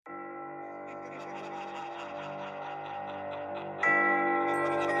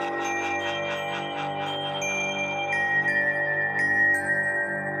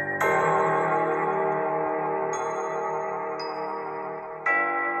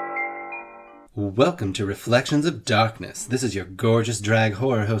Welcome to Reflections of Darkness. This is your gorgeous drag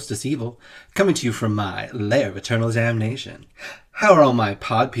horror hostess Evil, coming to you from my lair of eternal damnation. How are all my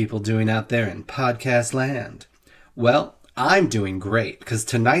pod people doing out there in podcast land? Well, I'm doing great, because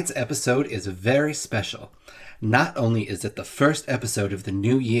tonight's episode is very special. Not only is it the first episode of the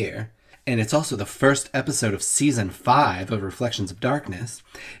new year, and it's also the first episode of Season 5 of Reflections of Darkness,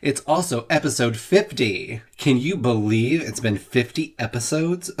 it's also episode 50. Can you believe it's been 50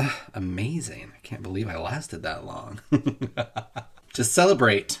 episodes? Amazing. I can't believe I lasted that long. To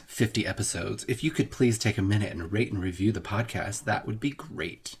celebrate 50 episodes, if you could please take a minute and rate and review the podcast, that would be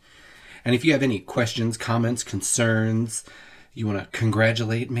great. And if you have any questions, comments, concerns, you want to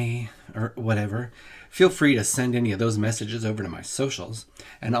congratulate me, or whatever, feel free to send any of those messages over to my socials,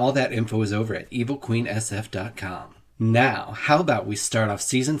 and all that info is over at evilqueensf.com. Now, how about we start off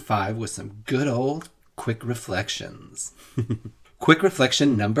Season 5 with some good old quick reflections. Quick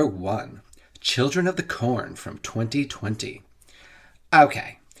reflection number 1, Children of the Corn from 2020.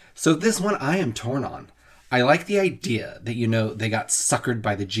 Okay, so this one I am torn on. I like the idea that, they got suckered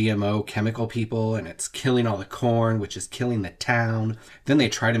by the GMO chemical people and it's killing all the corn, which is killing the town. Then they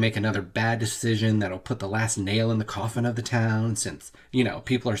try to make another bad decision that'll put the last nail in the coffin of the town since,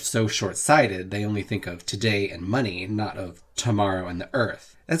 people are so short-sighted, they only think of today and money, not of tomorrow and the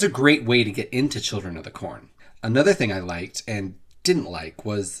earth. That's a great way to get into Children of the Corn. Another thing I liked and didn't like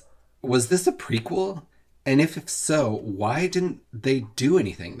was this a prequel? And if so, why didn't they do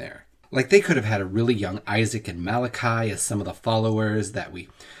anything there? Like, they could have had a really young Isaac and Malachi as some of the followers that we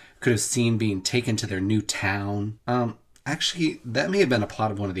could have seen being taken to their new town. Actually, that may have been a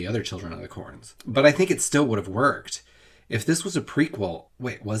plot of one of the other Children of the Corns. But I think it still would have worked. If this was a prequel...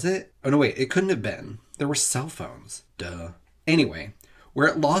 Wait, was it? Oh, no, wait, it couldn't have been. There were cell phones. Duh. Anyway, where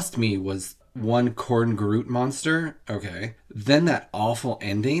it lost me was one Corn Groot monster. Okay. Then that awful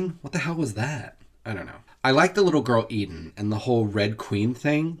ending. What the hell was that? I don't know. I like the little girl Eden and the whole Red Queen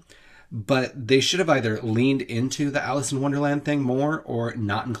thing. But they should have either leaned into the Alice in Wonderland thing more or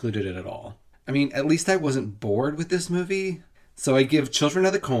not included it at all. I mean, at least I wasn't bored with this movie. So I give Children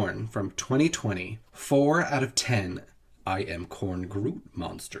of the Corn from 2020 4 out of 10 I am Corn Groot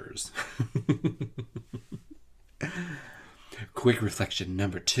monsters. Quick reflection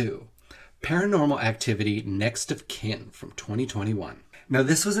number 2. Paranormal Activity Next of Kin from 2021. Now,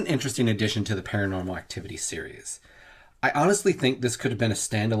 this was an interesting addition to the Paranormal Activity series. I honestly think this could have been a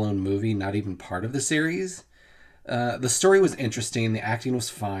standalone movie, not even part of the series. The story was interesting, the acting was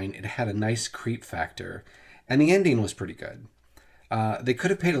fine, it had a nice creep factor, and the ending was pretty good. They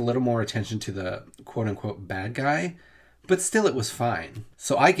could have paid a little more attention to the quote-unquote bad guy, but still it was fine.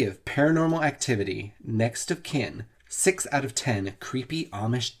 So I give Paranormal Activity Next of Kin 6 out of 10 creepy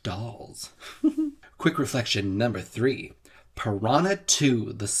Amish dolls. Quick reflection number 3. Piranha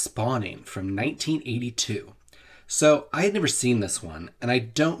 2: The Spawning from 1982. So, I had never seen this one, and I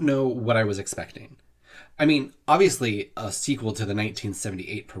don't know what I was expecting. I mean, obviously a sequel to the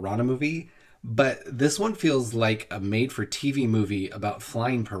 1978 Piranha movie, but this one feels like a made-for-TV movie about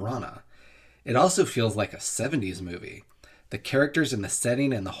flying piranha. It also feels like a 70s movie. The characters and the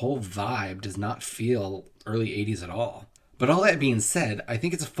setting and the whole vibe does not feel early 80s at all. But all that being said, I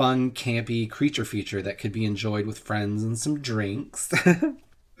think it's a fun, campy creature feature that could be enjoyed with friends and some drinks.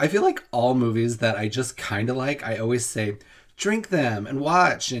 I feel like all movies that I just kind of like, I always say, drink them and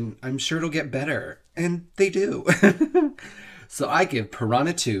watch, and I'm sure it'll get better. And they do. So I give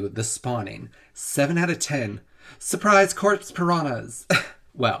Piranha 2: The Spawning 7 out of 10. Surprise corpse piranhas!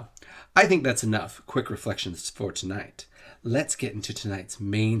 Well, I think that's enough quick reflections for tonight. Let's get into tonight's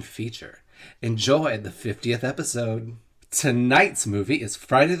main feature. Enjoy the 50th episode. Tonight's movie is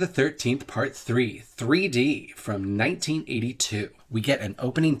Friday the 13th Part 3, 3D from 1982. We get an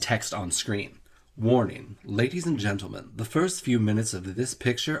opening text on screen. Warning, ladies and gentlemen, the first few minutes of this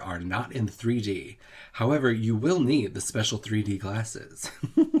picture are not in 3D. However, you will need the special 3D glasses.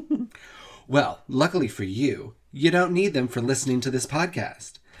 Well, luckily for you, you don't need them for listening to this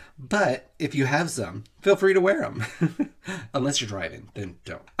podcast. But if you have some, feel free to wear them. Unless you're driving, then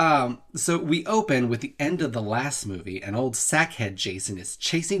don't. So we open with the end of the last movie, and old sackhead Jason is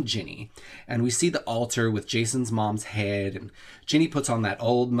chasing Ginny, and we see the altar with Jason's mom's head, and Ginny puts on that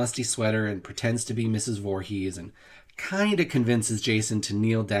old musty sweater and pretends to be Mrs. Voorhees, and kind of convinces Jason to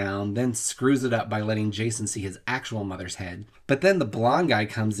kneel down, then screws it up by letting Jason see his actual mother's head. But then the blonde guy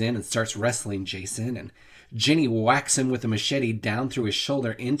comes in and starts wrestling Jason, and Ginny whacks him with a machete down through his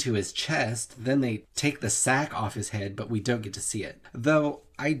shoulder into his chest. Then they take the sack off his head, but we don't get to see it. Though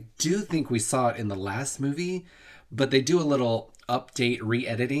I do think we saw it in the last movie, but they do a little update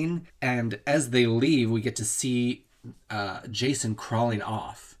re-editing, and as they leave, we get to see Jason crawling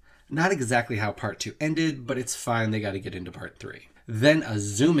off. Not exactly how part 2 ended, but it's fine, they gotta get into part 3. Then a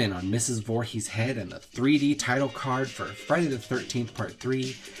zoom in on Mrs. Voorhees' head and the 3D title card for Friday the 13th Part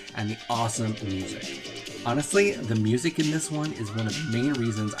 3 and the awesome music. Honestly, the music in this one is one of the main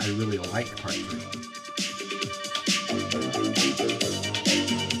reasons I really like Part 3.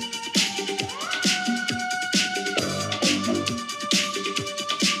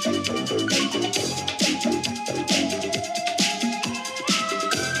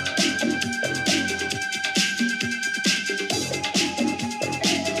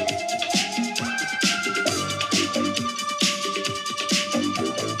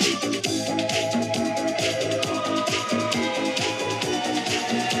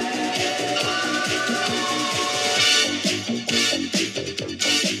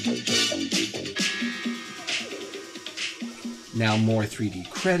 Now more 3D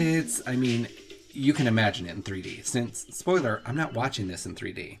credits. I mean, you can imagine it in 3D. Since, spoiler, I'm not watching this in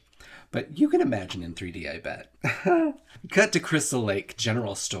 3D. But you can imagine in 3D, I bet. Cut to Crystal Lake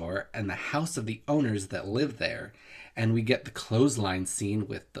General Store and the house of the owners that live there. And we get the clothesline scene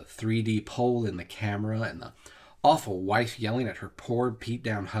with the 3D pole in the camera and the awful wife yelling at her poor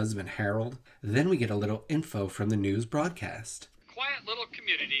beat-down husband Harold. Then we get a little info from the news broadcast. Quiet little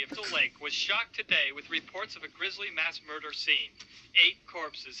community of Crystal Lake was shocked today with reports of a grisly mass murder scene. 8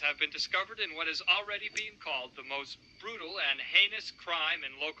 corpses have been discovered in what is already being called the most brutal and heinous crime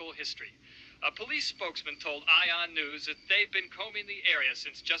in local history. A police spokesman told Ion News that they've been combing the area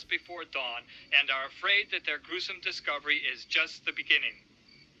since just before dawn and are afraid that their gruesome discovery is just the beginning.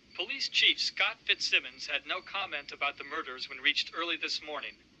 Police Chief Scott Fitzsimmons had no comment about the murders when reached early this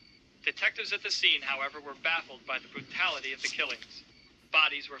morning. Detectives at the scene, however, were baffled by the brutality of the killings.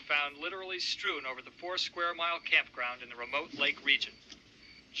 Bodies were found literally strewn over the 4-square-mile campground in the remote lake region.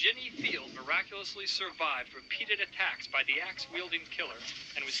 Ginny Field miraculously survived repeated attacks by the axe-wielding killer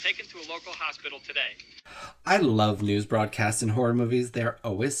and was taken to a local hospital today. I love news broadcasts in horror movies. They're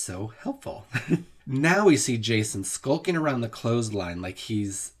always so helpful. Now we see Jason skulking around the clothesline like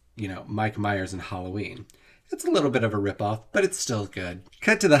he's, Mike Myers in Halloween. It's a little bit of a ripoff, but it's still good.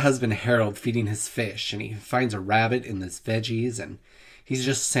 Cut to the husband Harold feeding his fish, and he finds a rabbit in his veggies, and he's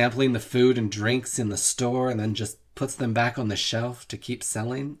just sampling the food and drinks in the store and then just puts them back on the shelf to keep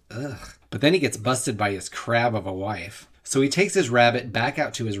selling. Ugh. But then he gets busted by his crab of a wife. So he takes his rabbit back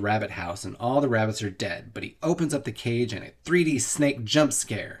out to his rabbit house, and all the rabbits are dead, but he opens up the cage and a 3D snake jump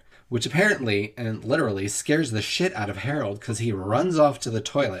scare, which apparently and literally scares the shit out of Harold because he runs off to the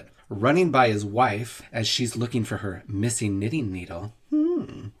toilet, running by his wife as she's looking for her missing knitting needle.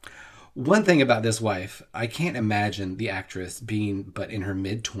 One thing about this wife, I can't imagine the actress being but in her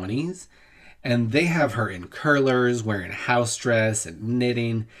mid-20s. And they have her in curlers, wearing house dress and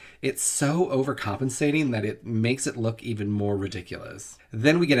knitting. It's so overcompensating that it makes it look even more ridiculous.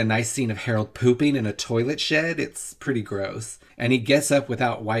 Then we get a nice scene of Harold pooping in a toilet shed. It's pretty gross. And he gets up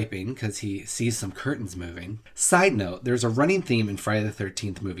without wiping because he sees some curtains moving. Side note, there's a running theme in Friday the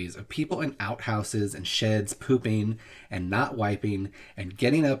 13th movies of people in outhouses and sheds pooping and not wiping and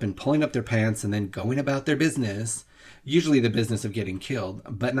getting up and pulling up their pants and then going about their business. Usually the business of getting killed,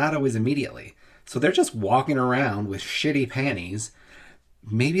 but not always immediately. So they're just walking around with shitty panties.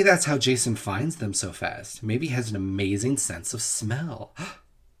 Maybe that's how Jason finds them so fast. Maybe he has an amazing sense of smell.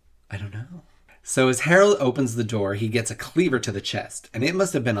 I don't know. So as Harold opens the door, he gets a cleaver to the chest. And it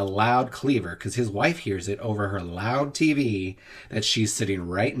must have been a loud cleaver because his wife hears it over her loud TV that she's sitting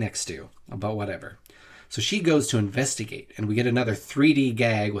right next to. But whatever. So she goes to investigate, and we get another 3D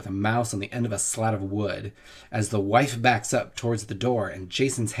gag with a mouse on the end of a slat of wood as the wife backs up towards the door and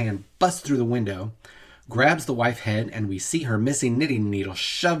Jason's hand busts through the window, grabs the wife's head, and we see her missing knitting needle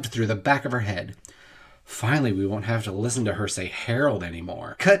shoved through the back of her head. Finally, we won't have to listen to her say Harold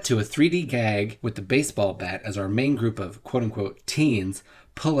anymore. Cut to a 3D gag with the baseball bat as our main group of quote-unquote teens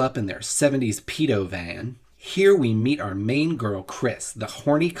pull up in their 70s pedo van. Here we meet our main girl, Chris, the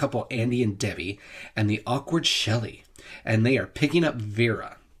horny couple Andy and Debbie, and the awkward Shelley, and they are picking up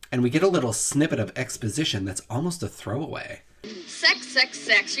Vera. And we get a little snippet of exposition that's almost a throwaway. Sex, sex,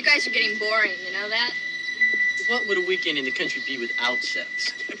 sex. You guys are getting boring, you know that? What would a weekend in the country be without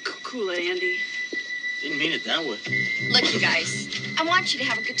sex? Cool it, Andy. Didn't mean it that way. Look, you guys, I want you to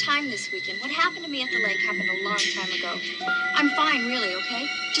have a good time this weekend. What happened to me at the lake happened a long time ago. I'm fine, really, okay?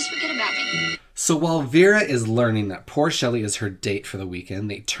 Just forget about me. So while Vera is learning that poor Shelley is her date for the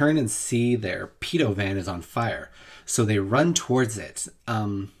weekend, they turn and see their pedo van is on fire. So they run towards it.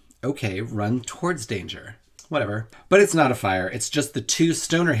 Okay, run towards danger. Whatever. But it's not a fire. It's just the two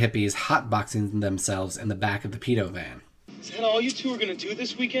stoner hippies hotboxing themselves in the back of the pedo van. Is that all you two are gonna do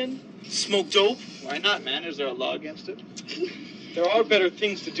this weekend? Smoke dope? Why not, man? Is there a law against it? There are better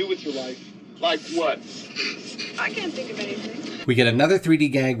things to do with your life. Like what? I can't think of anything. We get another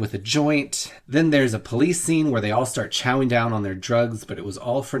 3D gag with a joint. Then there's a police scene where they all start chowing down on their drugs, but it was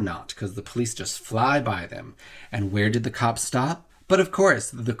all for naught because the police just fly by them. And where did the cops stop? But of course,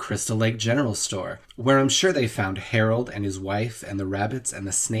 the Crystal Lake General Store, where I'm sure they found Harold and his wife and the rabbits and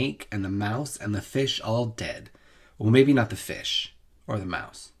the snake and the mouse and the fish all dead. Well, maybe not the fish or the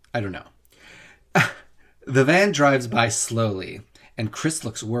mouse. I don't know. The van drives by slowly, and Chris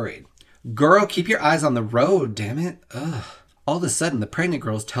looks worried. Girl, keep your eyes on the road, damn it. Ugh. All of a sudden, the pregnant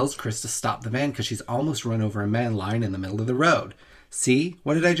girl tells Chris to stop the van because she's almost run over a man lying in the middle of the road. See?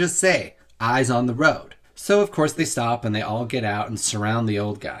 What did I just say? Eyes on the road. So, of course, they stop and they all get out and surround the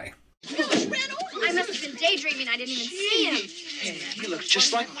old guy. I must have been daydreaming. I didn't even see him. Hey, he looks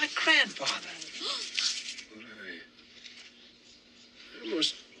just like my grandfather. I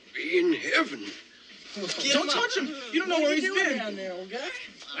must be in heaven. Don't touch him. You don't know where he's been. Down there, old guy?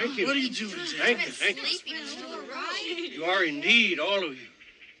 Thank you. What are you doing, Thank you, thank you. Sleeping in the middle of the road. You are indeed, all of you,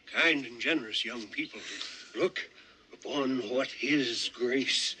 kind and generous young people. Look upon what his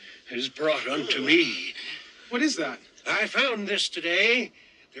grace has brought unto me. What is that? I found this today.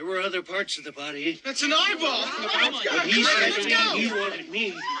 There were other parts of the body. That's an eyeball. But he said to me he wanted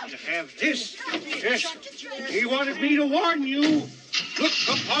me to have this. Yes, he wanted me to warn you. Look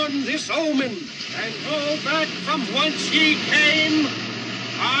upon this omen and go back from whence ye came.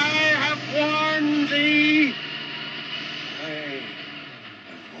 I have warned thee. I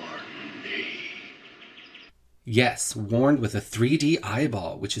have warned thee. Yes, warned with a 3D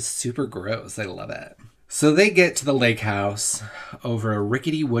eyeball, which is super gross. I love it. So they get to the lake house over a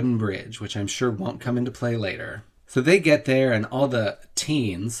rickety wooden bridge, which I'm sure won't come into play later. So they get there and all the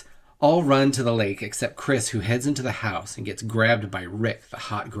teens all run to the lake except Chris, who heads into the house and gets grabbed by Rick, the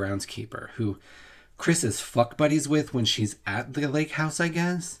hot groundskeeper, who Chris is fuck buddies with when she's at the lake house, I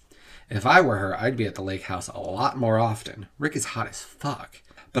guess. If I were her, I'd be at the lake house a lot more often. Rick is hot as fuck.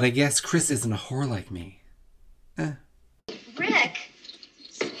 But I guess Chris isn't a whore like me. Rick.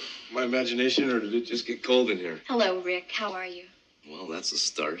 My imagination, or did it just get cold in here? Hello, Rick. How are you? Well, that's a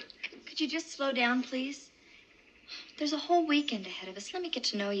start. Could you just slow down, please? There's a whole weekend ahead of us. Let me get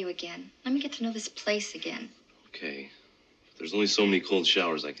to know you again. Let me get to know this place again. Okay. There's only so many cold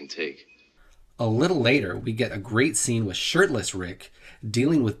showers I can take. A little later, we get a great scene with shirtless Rick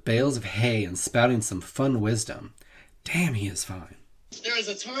dealing with bales of hay and spouting some fun wisdom. Damn, he is fine. There is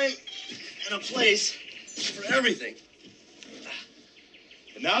a time and a place for everything.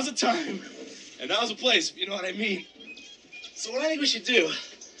 And now's the time, and now's the place, you know what I mean. So what I think we should do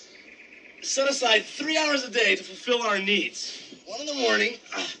is set aside 3 hours a day to fulfill our needs. 1 in the morning,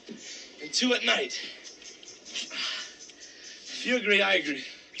 and 2 at night. If you agree, I agree.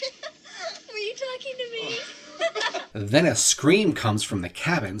 Were you talking to me? Then a scream comes from the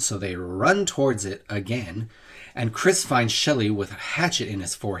cabin, so they run towards it again, and Chris finds Shelley with a hatchet in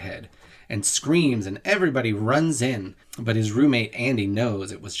his forehead and screams, and everybody runs in. But his roommate Andy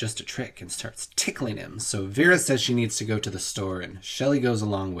knows it was just a trick and starts tickling him, so Vera says she needs to go to the store, and Shelley goes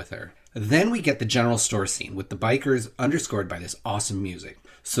along with her. Then we get the general store scene with the bikers underscored by this awesome music.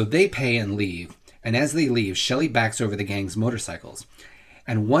 So they pay and leave, and as they leave, Shelley backs over the gang's motorcycles,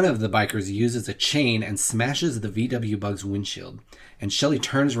 and one of the bikers uses a chain and smashes the VW Bug's windshield, and Shelley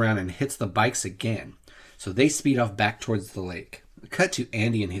turns around and hits the bikes again. So they speed off back towards the lake. Cut to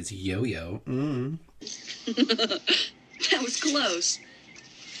Andy and his yo-yo. That was close.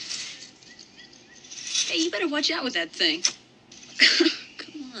 Hey, you better watch out with that thing.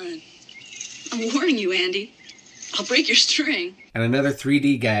 Come on. I'm warning you, Andy. I'll break your string. And another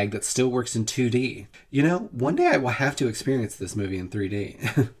 3D gag that still works in 2D. You know, one day I will have to experience this movie in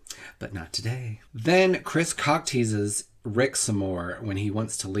 3D. But not today. Then Chris cock teases Rick some more when he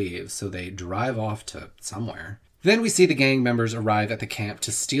wants to leave, so they drive off to somewhere. Then we see the gang members arrive at the camp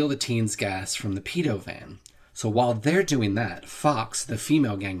to steal the teens' gas from the pedo van. So while they're doing that, Fox, the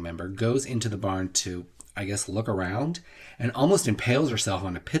female gang member, goes into the barn to, I guess, look around and almost impales herself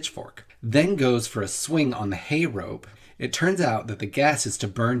on a pitchfork. Then goes for a swing on the hay rope. It turns out that the gas is to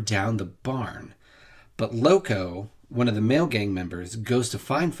burn down the barn. But Loco, one of the male gang members, goes to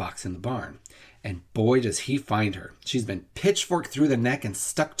find Fox in the barn. And boy, does he find her. She's been pitchforked through the neck and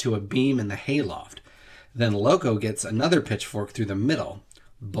stuck to a beam in the hayloft. Then Loco gets another pitchfork through the middle.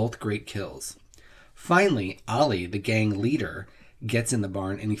 Both great kills. Finally, Ali, the gang leader, gets in the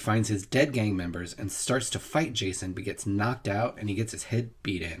barn and he finds his dead gang members and starts to fight Jason, but gets knocked out and he gets his head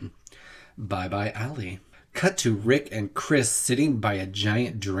beat in. Bye-bye, Ali. Cut to Rick and Chris sitting by a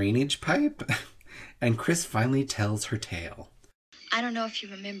giant drainage pipe. And Chris finally tells her tale. I don't know if you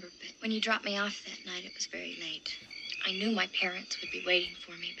remember, but when you dropped me off that night, it was very late. I knew my parents would be waiting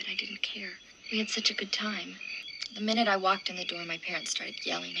for me, but I didn't care. We had such a good time. The minute I walked in the door, my parents started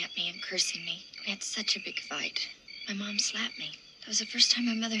yelling at me and cursing me. We had such a big fight. My mom slapped me. That was the first time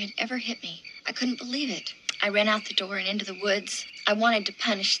my mother had ever hit me. I couldn't believe it. I ran out the door and into the woods. I wanted to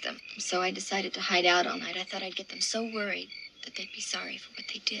punish them, so I decided to hide out all night. I thought I'd get them so worried that they'd be sorry for what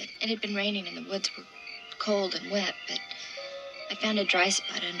they did. It had been raining and the woods were cold and wet, but I found a dry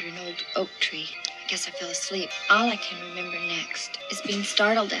spot under an old oak tree. I guess I fell asleep. All I can remember next is being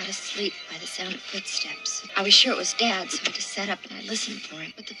startled out of sleep by the sound of footsteps. I was sure it was Dad, so I just sat up and I listened for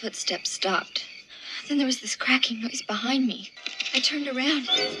him, but the footsteps stopped. Then there was this cracking noise behind me. I turned around,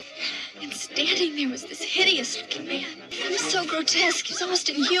 and standing there was this hideous-looking man. He was so grotesque, he was almost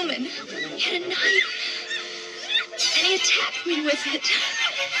inhuman. He had a knife, and he attacked me with it.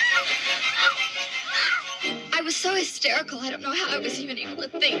 I was so hysterical, I don't know how I was even able to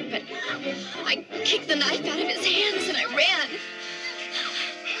think, but I kicked the knife out of his hands and I ran.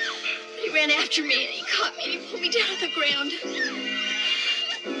 He ran after me and he caught me and he pulled me down to the ground.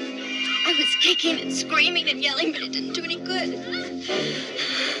 I was kicking and screaming and yelling, but it didn't do any good.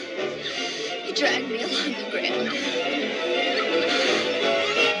 He dragged me along the ground.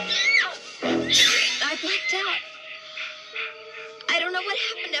 I blacked out. I don't know what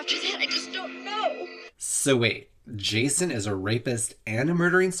happened after that. I just don't know. So wait, Jason is a rapist and a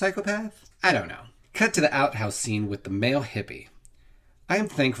murdering psychopath? I don't know. Cut to the outhouse scene with the male hippie. I am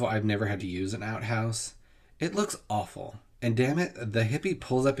thankful I've never had to use an outhouse. It looks awful. And damn it, the hippie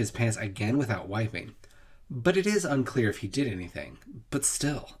pulls up his pants again without wiping. But it is unclear if he did anything. But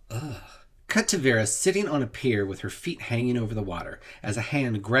still, ugh. Cut to Vera sitting on a pier with her feet hanging over the water as a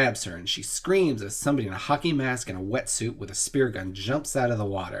hand grabs her and she screams as somebody in a hockey mask and a wetsuit with a spear gun jumps out of the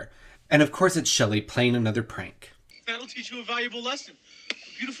water. And of course it's Shelley playing another prank. That'll teach you a valuable lesson. A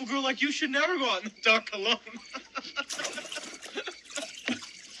beautiful girl like you should never go out in the dark alone.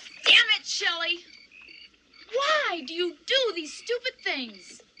 Damn it, Shelley! Why do you do these stupid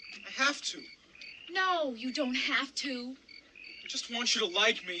things? I have to. No, you don't have to. I just want you to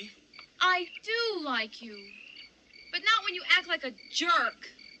like me. I do like you. But not when you act like a jerk.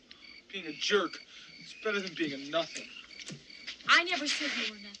 Being a jerk is better than being a nothing. I never said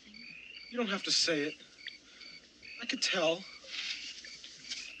you were nothing. You don't have to say it. I could tell.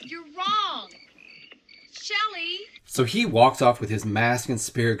 You're wrong. Shelley. So he walks off with his mask and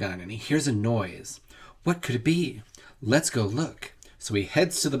spear gun and he hears a noise. What could it be? Let's go look. So he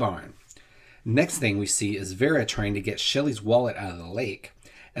heads to the barn. Next thing we see is Vera trying to get Shelley's wallet out of the lake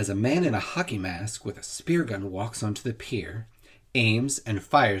as a man in a hockey mask with a spear gun walks onto the pier, aims, and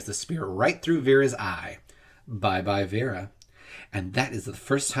fires the spear right through Vera's eye. Bye-bye, Vera. And that is the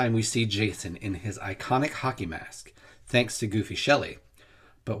first time we see Jason in his iconic hockey mask, thanks to Goofy Shelley.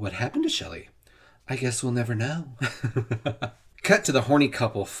 But what happened to Shelley? I guess we'll never know. Cut to the horny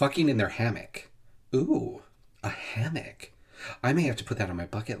couple fucking in their hammock. Ooh, a hammock. I may have to put that on my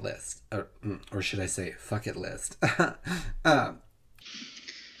bucket list. Or should I say, fuck it list.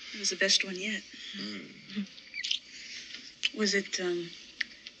 It was the best one yet. Was it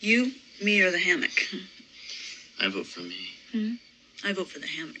you, me, or the hammock? I vote for me. I vote for the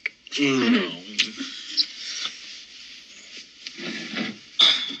hammock.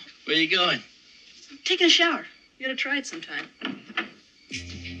 Where you going? Taking a shower. You gotta try it sometime.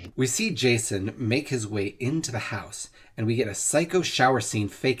 We see Jason make his way into the house, and we get a psycho shower scene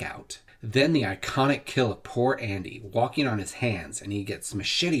fake out. Then the iconic kill of poor Andy, walking on his hands, and he gets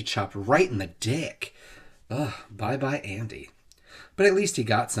machete chopped right in the dick. Ugh, bye-bye Andy. But at least he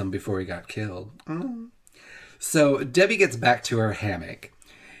got some before he got killed. So Debbie gets back to her hammock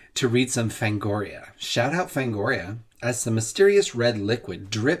to read some Fangoria. Shout out Fangoria. As some mysterious red liquid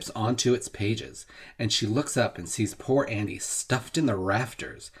drips onto its pages, and she looks up and sees poor Andy stuffed in the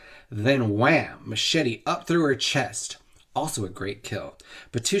rafters. Then wham, machete up through her chest. Also a great kill,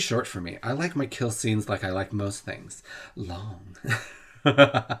 but too short for me. I like my kill scenes like I like most things. Long.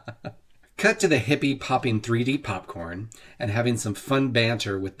 Cut to the hippie popping 3D popcorn and having some fun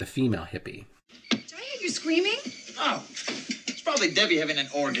banter with the female hippie. Did I hear you screaming? Oh, it's probably Debbie having an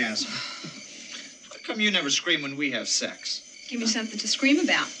orgasm. How come you never scream when we have sex? Give me something to scream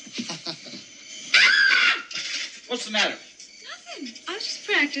about. What's the matter? Nothing. I was just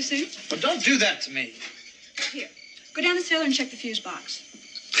practicing. Well, don't do that to me. Here, go down the cellar and check the fuse box.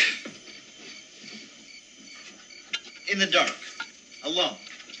 In the dark. Alone.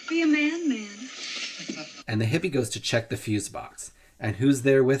 Be a man. And the hippie goes to check the fuse box. And who's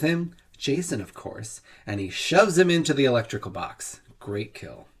there with him? Jason, of course. And he shoves him into the electrical box. Great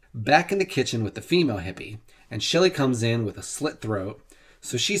kill. Back in the kitchen with the female hippie, and Shelley comes in with a slit throat,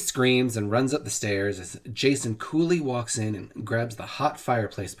 So she screams and runs up the stairs as Jason coolly walks in and grabs the hot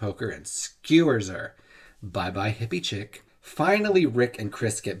fireplace poker and skewers her. Bye-bye, hippie chick. Finally, Rick and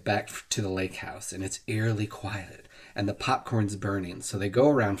Chris get back to the lake house, and it's eerily quiet, and the popcorn's burning, so they go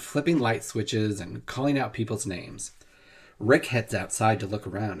around flipping light switches and calling out people's names. Rick heads outside to look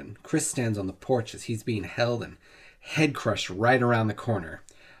around, and Chris stands on the porch as he's being held and head crushed right around the corner.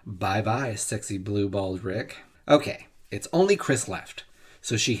 Bye-bye, sexy blue-balled Rick. Okay, it's only Chris left.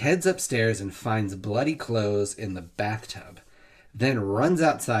 So she heads upstairs and finds bloody clothes in the bathtub, then runs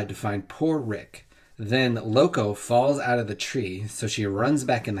outside to find poor Rick. Then Loco falls out of the tree, so she runs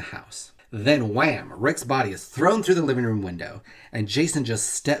back in the house. Then wham, Rick's body is thrown through the living room window, and Jason just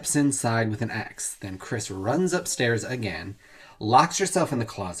steps inside with an axe. Then Chris runs upstairs again, locks herself in the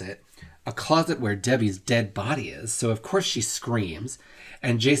closet, a closet where Debbie's dead body is, so of course she screams,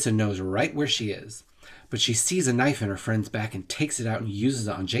 and Jason knows right where she is. But she sees a knife in her friend's back and takes it out and uses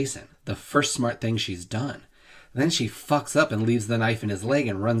it on Jason. The first smart thing she's done. Then she fucks up and leaves the knife in his leg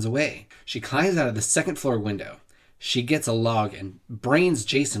and runs away. She climbs out of the second floor window. She gets a log and brains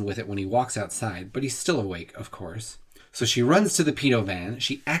Jason with it when he walks outside, but he's still awake, of course. So she runs to the pedo van.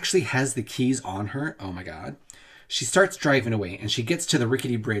 She actually has the keys on her. Oh my god. She starts driving away and she gets to the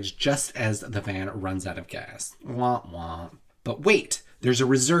rickety bridge just as the van runs out of gas. Womp womp. But wait, there's a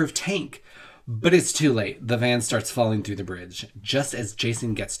reserve tank. But it's too late. The van starts falling through the bridge, just as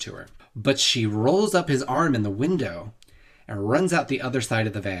Jason gets to her. But she rolls up his arm in the window and runs out the other side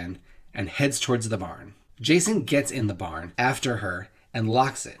of the van and heads towards the barn. Jason gets in the barn after her and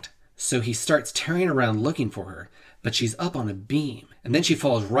locks it. So he starts tearing around looking for her, but she's up on a beam. And then she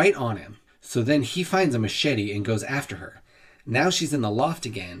falls right on him. So then he finds a machete and goes after her. Now she's in the loft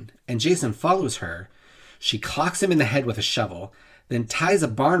again, and Jason follows her. She clocks him in the head with a shovel, then ties a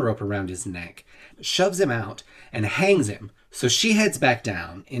barn rope around his neck, shoves him out, and hangs him. So she heads back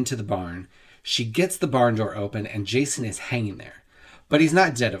down into the barn. She gets the barn door open, and Jason is hanging there. But he's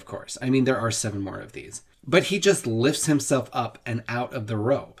not dead, of course. I mean, there are 7 more of these. But he just lifts himself up and out of the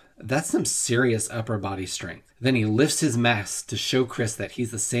rope. That's some serious upper body strength. Then he lifts his mask to show Chris that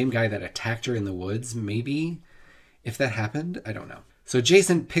he's the same guy that attacked her in the woods, maybe? If that happened, I don't know. So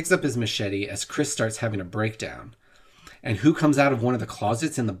Jason picks up his machete as Chris starts having a breakdown. And who comes out of one of the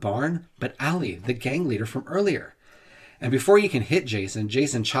closets in the barn? But Allie, the gang leader from earlier. And before you can hit Jason,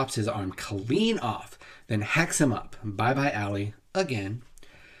 Jason chops his arm clean off, then hacks him up. Bye-bye, Allie. Again.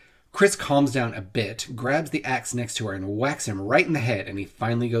 Chris calms down a bit, grabs the axe next to her, and whacks him right in the head, and he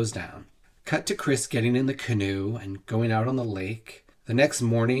finally goes down. Cut to Chris getting in the canoe and going out on the lake. The next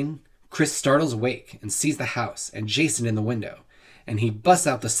morning, Chris startles awake and sees the house and Jason in the window, and he busts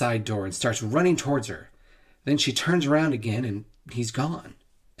out the side door and starts running towards her. Then she turns around again and he's gone.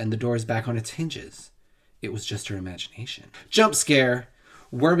 And the door is back on its hinges. It was just her imagination. Jump scare!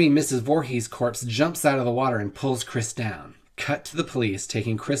 Wormy Mrs. Voorhees' corpse jumps out of the water and pulls Chris down. Cut to the police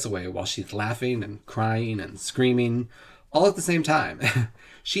taking Chris away while she's laughing and crying and screaming all at the same time.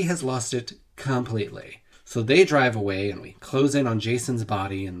 She has lost it completely. So they drive away and we close in on Jason's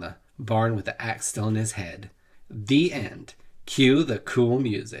body in the barn with the axe still in his head. The end. Cue the cool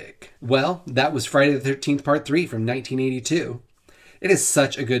music. Well, that was Friday the 13th Part 3 from 1982. It is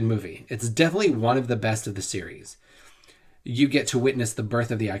such a good movie. It's definitely one of the best of the series. You get to witness the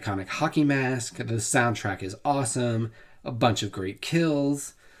birth of the iconic hockey mask. The soundtrack is awesome. A bunch of great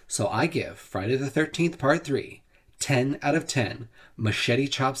kills. So I give Friday the 13th Part 3 10 out of 10 machete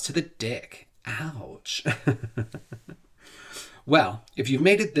chops to the dick. Ouch. Well, if you've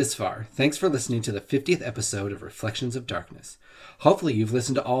made it this far, thanks for listening to the 50th episode of Reflections of Darkness. Hopefully you've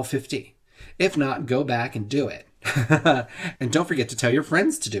listened to all 50. If not, go back and do it. And don't forget to tell your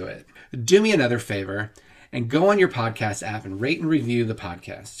friends to do it. Do me another favor and go on your podcast app and rate and review the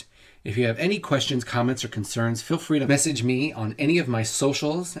podcast. If you have any questions, comments, or concerns, feel free to message me on any of my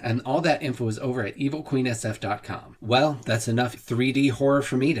socials, and all that info is over at evilqueensf.com. Well, that's enough 3D horror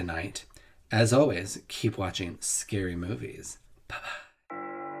for me tonight. As always, keep watching scary movies. Bye-bye.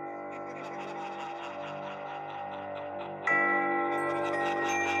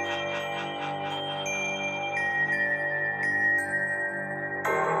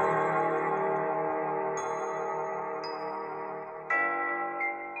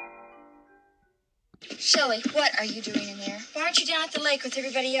 Shelley, what are you doing in there? Why aren't you down at the lake with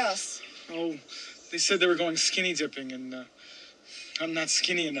everybody else? Oh, they said they were going skinny dipping, and I'm not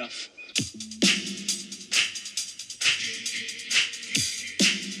skinny enough.